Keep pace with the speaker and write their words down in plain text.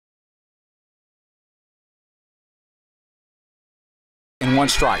one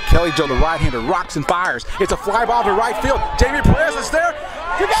strike. Kelly Jo, the right-hander, rocks and fires. It's a fly ball to right field. Jamie Perez is there.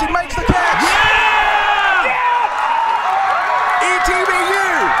 She makes the catch.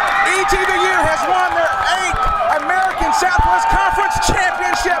 ETBU has won their 8th American Southwest Conference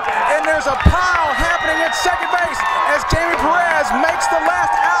Championship, and there's a pile happening at second base as Jamie Perez makes the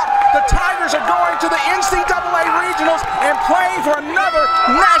last out. The Tigers are going to the NCAA Regionals and playing for another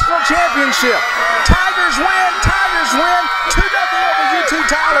national championship. Tigers win, 2-0 over UT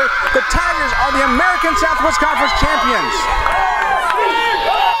Tyler. The Tigers are the American Southwest Conference champions.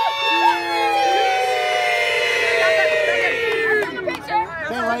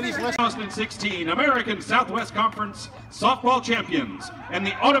 2016 American Southwest Conference softball champions and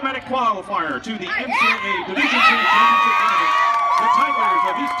the automatic qualifier to the NCAA Division II Championship Tournament, the Tigers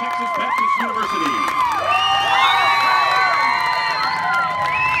of East Texas Baptist University.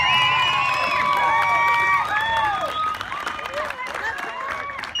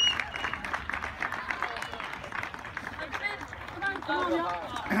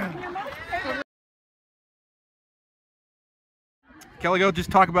 Kelly Jo, just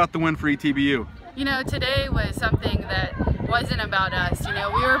talk about the win for ETBU. You know, today was something that wasn't about us. You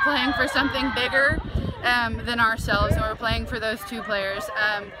know, we were playing for something bigger than ourselves, and we were playing for those two players.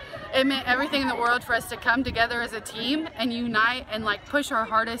 It meant everything in the world for us to come together as a team and unite and like push our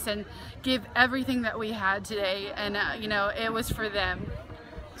hardest and give everything that we had today. And you know, it was for them.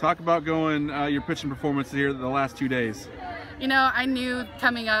 Talk about going your pitching performance here the last 2 days. You know, I knew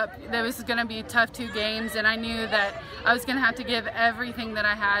coming up there was going to be tough 2 games, and I knew that I was going to have to give everything that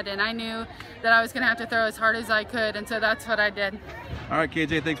I had, and I knew that I was going to have to throw as hard as I could, and so that's what I did. All right,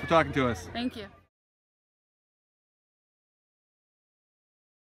 KJ, thanks for talking to us. Thank you.